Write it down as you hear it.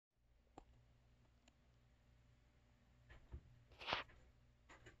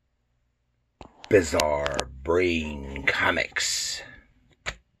Bizarre Brain Comics.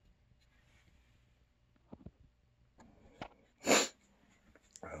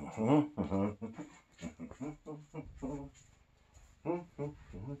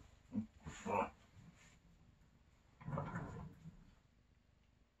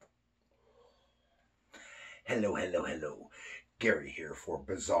 Hello. Gary here for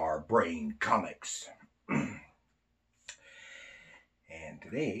Bizarre Brain Comics. And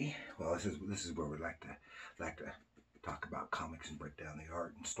today, well, this is where we like to talk about comics and break down the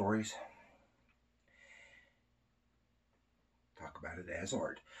art and stories. Talk about it as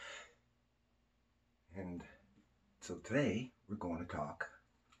art. And so today we're going to talk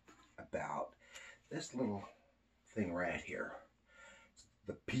about this little thing right here.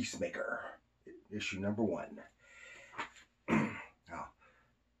 The Peacemaker, issue number 1. Now,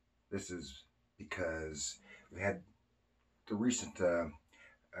 this is because we had the recent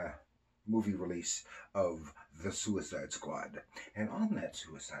movie release of The Suicide Squad. And on that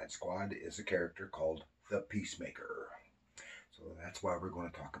Suicide Squad is a character called the Peacemaker. So that's why we're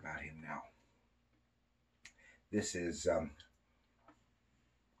going to talk about him now. This is,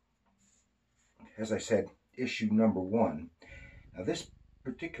 as I said, issue number 1. Now this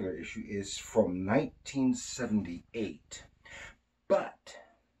particular issue is from 1978, but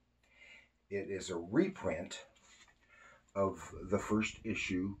it is a reprint of the first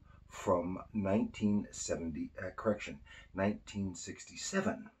issue from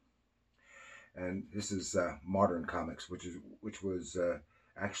 1967. And this is Modern Comics, which was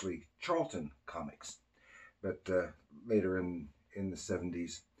actually Charlton Comics. But later in the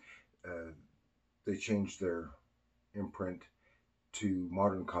 70s, they changed their imprint to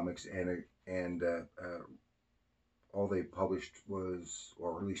Modern Comics, and all they published was,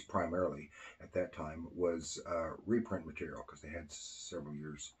 or at least primarily at that time, was reprint material, because they had several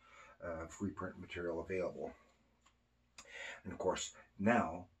years of reprint material available. And of course,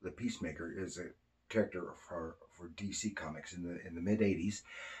 now the Peacemaker is a character for DC Comics. In the mid 80s,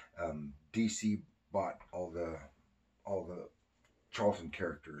 DC bought all the Charlton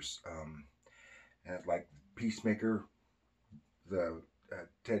characters, and like Peacemaker, the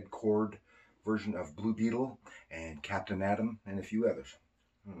Ted Kord version of Blue Beetle, and Captain Atom, and a few others,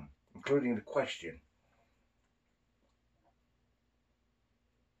 including the Question.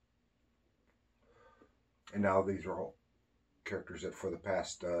 And now these are all characters that for the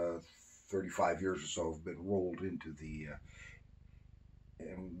past 35 years or so have been rolled into the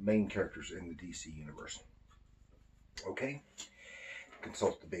main characters in the DC universe. Okay?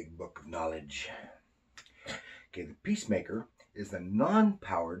 Consult the big book of knowledge. Okay, the Peacemaker is a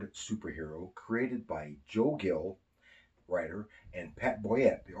non-powered superhero created by Joe Gill, writer, and Pat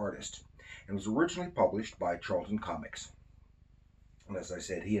Boyette, the artist, and was originally published by Charlton Comics. And as I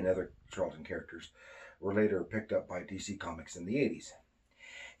said, he and other Charlton characters were later picked up by DC Comics in the 80s.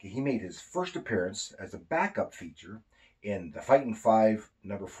 Okay, he made his first appearance as a backup feature in The Fightin' Five,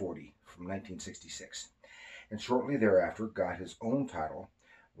 number 40 from 1966, and shortly thereafter got his own title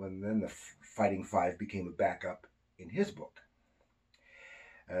when then the Fighting Five became a backup in his book.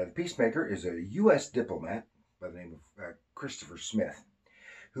 The Peacemaker is a U.S. diplomat by the name of Christopher Smith,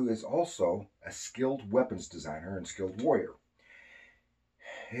 who is also a skilled weapons designer and skilled warrior.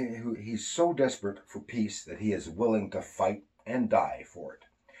 He's so desperate for peace that he is willing to fight and die for it.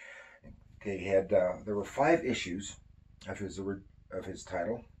 Okay, there were 5 issues of his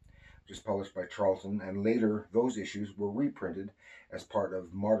title, which is published by Charlton, and later those issues were reprinted as part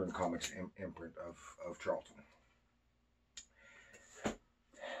of Modern Comics imprint of Charlton.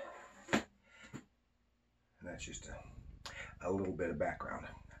 And that's just a little bit of background.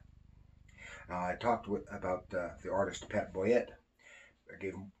 Now, I talked about the artist Pat Boyette. I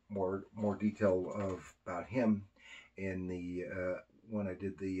gave more detail about him in the when I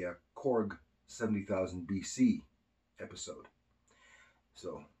did the Korg 70,000 BC episode.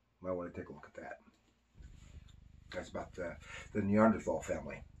 So you might want to take a look at that. That's about the Neanderthal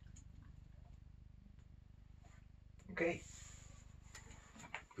family. Okay,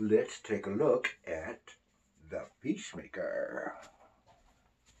 let's take a look at the Peacemaker.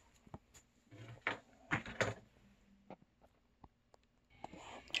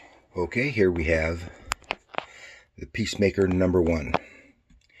 Okay, here we have the Peacemaker number 1.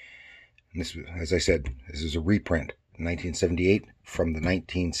 And this, as I said, this is a reprint, 1978 from the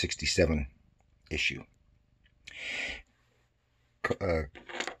 1967 issue.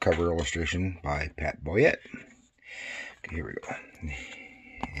 Cover illustration by Pat Boyette. Okay, here we go. And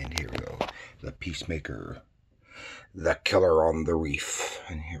here we go. The Peacemaker, the Killer on the Reef.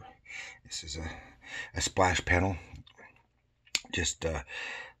 And here, this is a splash panel. Just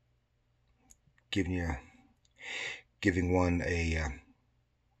giving one a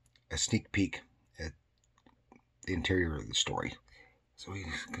sneak peek at the interior of the story. So you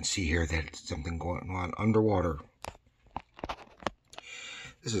can see here that it's something going on underwater.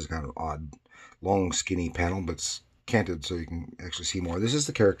 This is kind of odd, long, skinny panel, but it's canted so you can actually see more. This is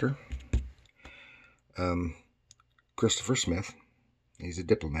the character, Christopher Smith. He's a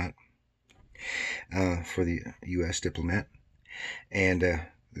diplomat for the U.S. diplomat, and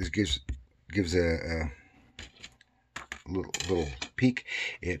this gives a little peek.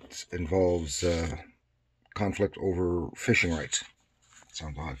 It involves conflict over fishing rights.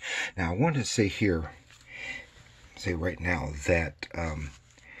 Sounds odd. Now I want to say right now that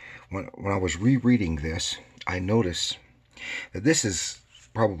when I was rereading this, I noticed that this is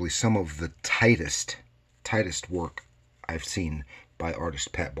probably some of the tightest work I've seen by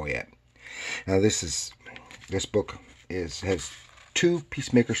artist Pat Boyette. Now this book has 2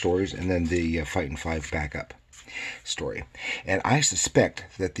 Peacemaker stories and then the Fightin' 5 backup story, and I suspect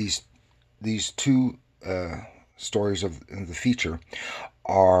that these 2 stories of the feature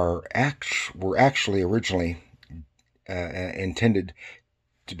were actually originally intended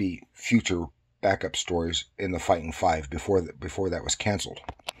to be future backup stories in the Fightin' 5 before that was canceled,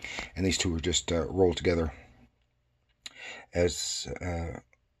 and these 2 were just rolled together as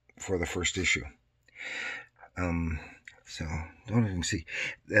for the first issue. So don't know if you can see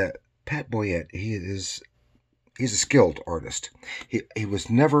Pat Boyette. He's a skilled artist. He was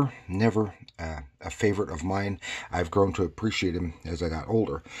never a favorite of mine. I've grown to appreciate him as I got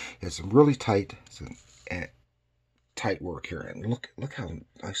older. He has some really tight work here, and look how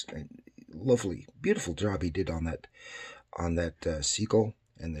nice, lovely, beautiful job he did on that seagull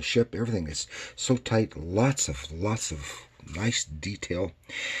and the ship. Everything is so tight. Lots of nice detail,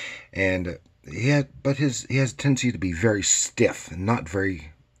 and he has a tendency to be very stiff and not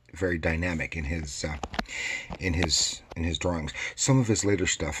very dynamic in his drawings. Some of his later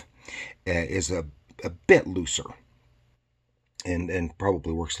stuff is a bit looser and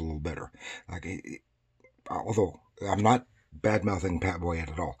probably works a little better. Although I'm not bad-mouthing Pat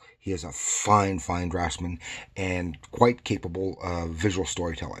Boyette at all. He is a fine draftsman and quite capable of visual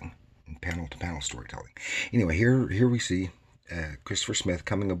storytelling and panel-to-panel storytelling. Anyway, here we see Christopher Smith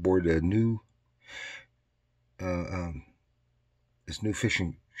coming aboard a new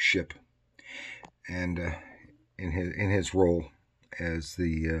fishing ship, and in his role as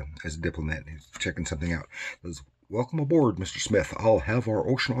a diplomat, he's checking something out. He says, "Welcome aboard, Mr. Smith. I'll have our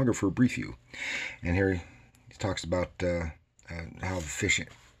oceanographer brief you." And here he talks about how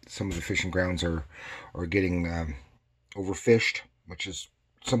some of the fishing grounds are getting overfished, which is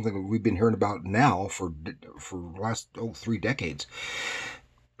something that we've been hearing about now for the last 3 decades.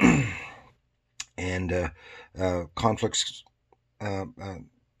 And conflicts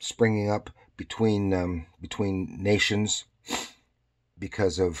springing up between nations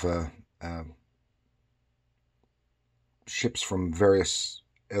because of ships from various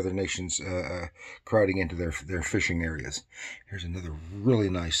other nations crowding into their fishing areas. Here's another really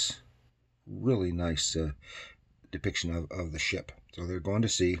nice depiction of the ship. So they're going to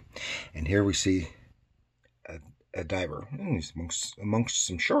sea, and here we see a diver. He's amongst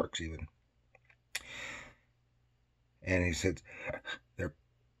some sharks even. And he said,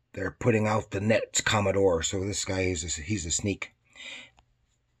 they're putting out the nets, Commodore. So this guy, he's a sneak.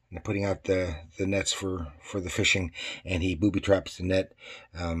 And they're putting out the nets for the fishing, and he booby traps the net,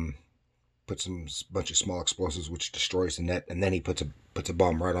 puts a bunch of small explosives which destroys the net, and then he puts a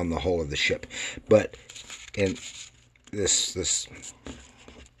bomb right on the hull of the ship. But in this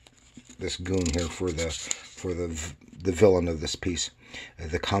goon here for the villain of this piece,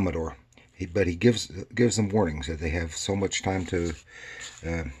 the Commodore. But he gives them warnings that they have so much time to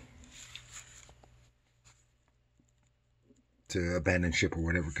abandon ship or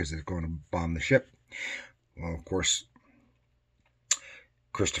whatever, because they're going to bomb the ship. Well, of course,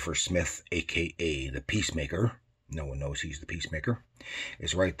 Christopher Smith, a.k.a. the Peacemaker, no one knows he's the Peacemaker,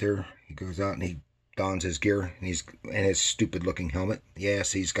 is right there. He goes out and he dons his gear and his stupid-looking helmet.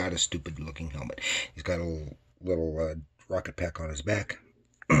 Yes, he's got a stupid-looking helmet. He's got a little rocket pack on his back,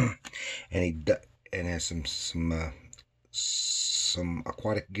 and has some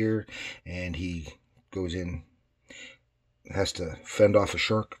aquatic gear, and he goes in, has to fend off a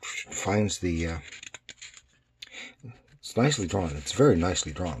shark, finds the it's nicely drawn. It's very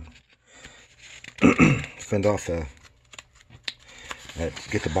nicely drawn. Fend off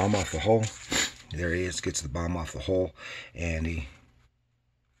get the bomb off the hull. There he is, gets the bomb off the hull, and he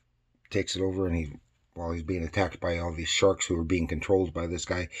takes it over, and while he's being attacked by all these sharks who are being controlled by this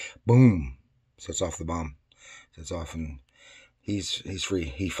guy, boom, sets off the bomb. Sets off, and he's free.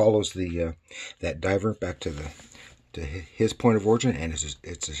 He follows the that diver back to his point of origin, and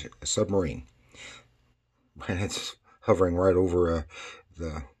it's a submarine, and it's hovering right over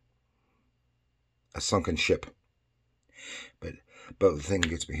a sunken ship. But the thing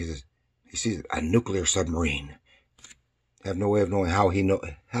gets me. He sees a nuclear submarine. I have no way of knowing how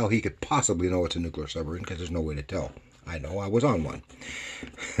he could possibly know it's a nuclear submarine, because there's no way to tell. I know, I was on one.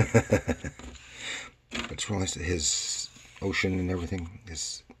 But it's really nice that his ocean and everything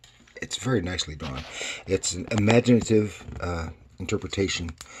it's very nicely drawn. It's an imaginative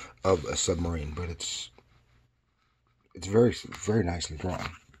interpretation of a submarine, but it's very, very nicely drawn.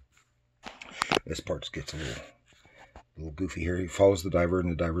 This part gets a little goofy here. He follows the diver,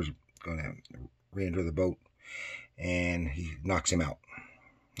 and the diver's going to re-enter the boat, and he knocks him out.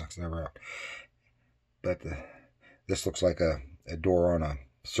 Knocks the diver out. But this looks like a door on a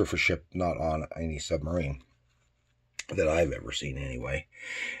surface ship, not on any submarine that I've ever seen anyway.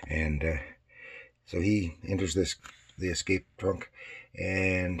 And so he enters the escape trunk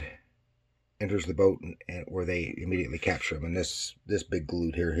and enters the boat, and where they immediately capture him. And this big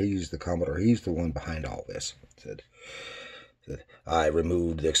galoot here, he's the Commodore. He's the one behind all this. Said, I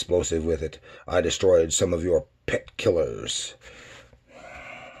removed the explosive with it. I destroyed some of your pet killers.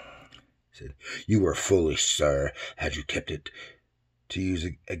 Said, you were foolish, sir, had you kept it to use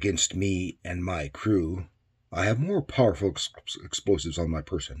against me and my crew. I have more powerful explosives on my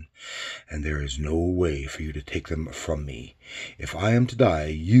person, and there is no way for you to take them from me. If I am to die,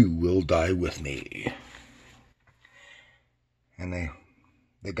 you will die with me. And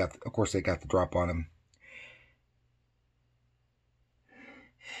they got the drop on him.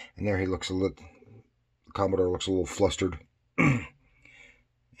 And there he looks the Commodore looks a little flustered.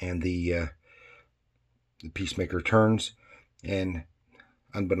 And the Peacemaker turns, and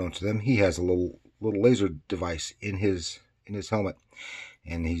unbeknownst to them, he has a little laser device in his helmet,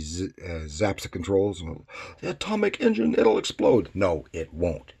 and he zaps the controls. The atomic engine, it'll explode. No, it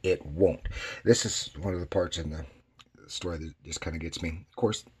won't. It won't. This is one of the parts in the story that just kind of gets me. Of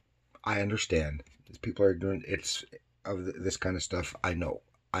course, I understand. People are ignorant. It's of this kind of stuff. I know.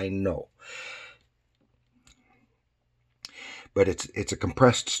 But it's a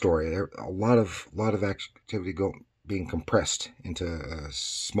compressed story. There a lot of activity being compressed into a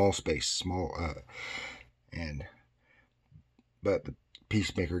small space, but the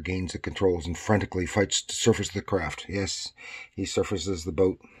Peacemaker gains the controls and frantically fights to surface the craft. Yes, he surfaces the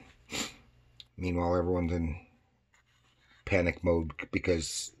boat. Meanwhile, everyone's in panic mode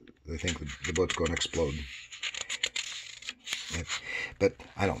because they think the boat's going to explode. But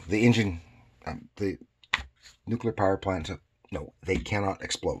I don't. The engine, the nuclear power plants, no, they cannot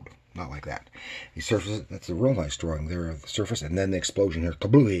explode. Not like that. He surfaces. That's a real nice drawing there of the surface, and then the explosion here.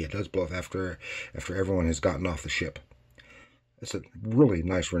 Kablooey! It does blow up after everyone has gotten off the ship. It's a really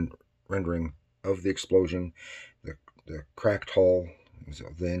nice rendering of the explosion, the cracked hull,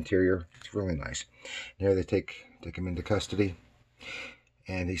 the interior. It's really nice. And here they take him into custody,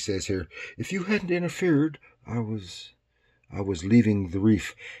 and he says here, "If you hadn't interfered, I was leaving the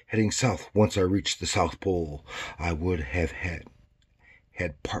reef, heading south. Once I reached the South Pole, I would have had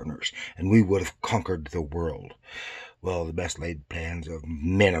partners, and we would have conquered the world. Well, the best laid plans of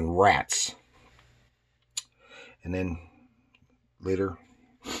men and rats." And then later,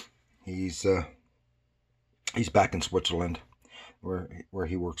 he's back in Switzerland, where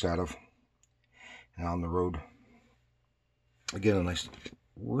he works out of, and on the road. Again, a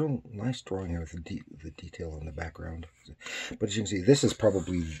real nice drawing here with the detail in the background. But as you can see, this is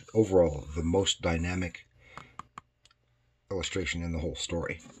probably overall the most dynamic illustration in the whole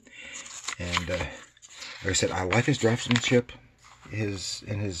story. And like I said, I like his draftsmanship. His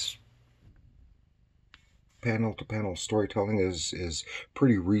panel to panel storytelling is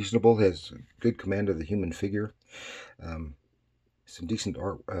pretty reasonable. He has good command of the human figure. Some decent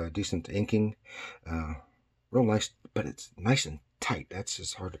art, decent inking. Real nice, but it's nice and tight. That's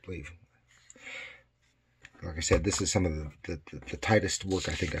just hard to believe. Like I said, this is some of the tightest work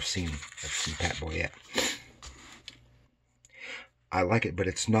I think I've seen Pat Boyette. I like it, but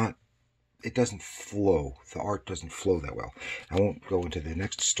it doesn't flow. The art doesn't flow that well. I won't go into the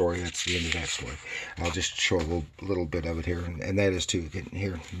next story. That's the end of that story. I'll just show a little bit of it here, and that is too.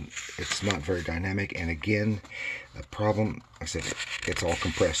 Here, it's not very dynamic, and again, the problem, I said, it's all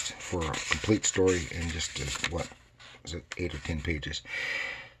compressed for a complete story in just, what is it, 8 or 10 pages?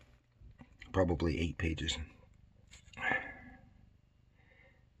 Probably 8 pages.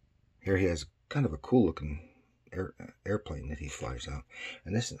 Here he has kind of a cool looking airplane that he flies out,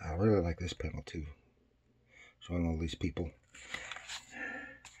 and this, I really like this panel too, showing all these people,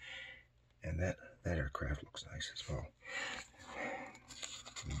 and that aircraft looks nice as well.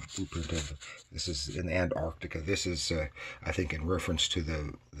 blueprint of, this is in Antarctica. This is, I think, in reference to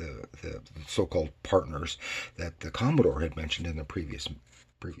the so-called partners that the Commodore had mentioned in the previous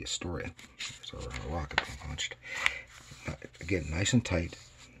story. So a rocket being launched. Again, nice and tight.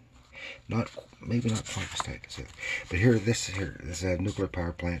 Maybe not quite as tight as it. But this is a nuclear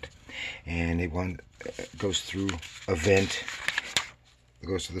power plant, and it goes through a vent. It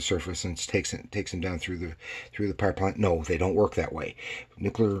goes to the surface and takes them down through the power plant. No, they don't work that way.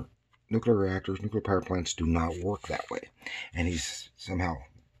 Nuclear reactors, nuclear power plants do not work that way. And he somehow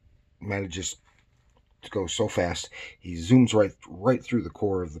manages to go so fast, he zooms right through the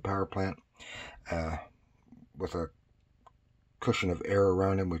core of the power plant with a cushion of air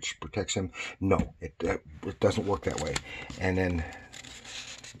around him which protects him. No, it doesn't work that way. And then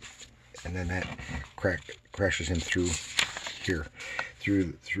that crashes him through here,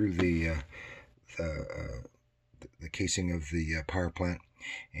 through the casing of the power plant,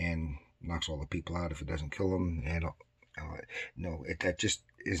 and knocks all the people out if it doesn't kill them. And no, that just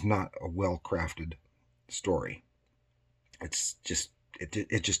is not a well-crafted story. It's just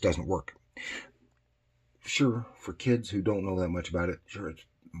it just doesn't work. Sure, for kids who don't know that much about it, sure, it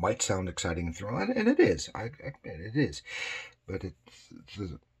might sound exciting and thrilling, and it is. I admit it is, but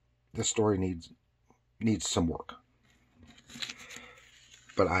the story needs some work.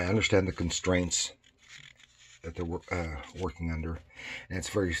 But I understand the constraints that they're working under, and it's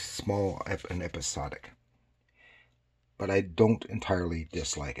very small and episodic. But I don't entirely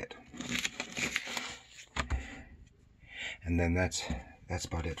dislike it. And then that's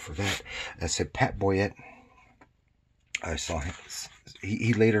about it for that. I said Pat Boyette. I saw him.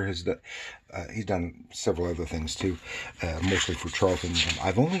 He later has he's done several other things too, mostly for Charlton.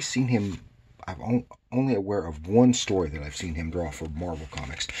 I've only seen him. I'm only aware of one story that I've seen him draw for Marvel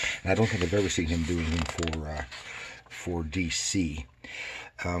Comics, and I don't think I've ever seen him doing him for DC.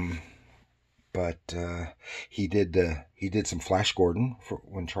 But he did some Flash Gordon for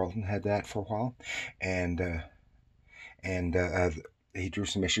when Charlton had that for a while, and he drew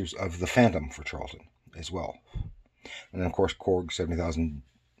some issues of the Phantom for Charlton as well. And then, of course, Korg 70,000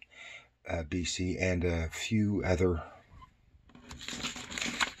 BC, and a few other,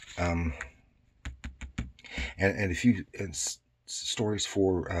 and a few stories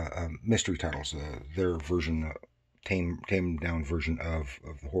for mystery titles. Their version, tamed down version of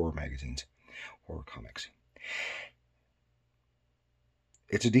the horror magazines, horror comics.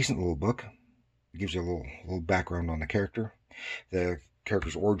 It's a decent little book. It gives you a little background on the character. The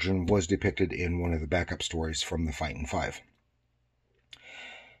character's origin was depicted in one of the backup stories from the Fightin' Five.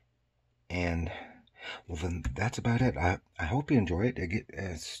 And, well, then that's about it. I hope you enjoy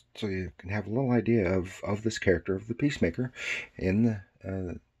it. So you can have a little idea of this character, of the Peacemaker, in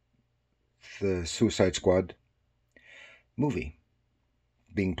the Suicide Squad movie,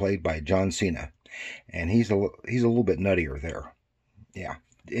 being played by John Cena. And he's a little bit nuttier there. Yeah.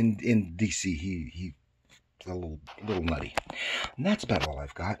 In DC, he's a little nutty. And that's about all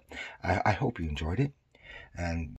I've got. I hope you enjoyed it. And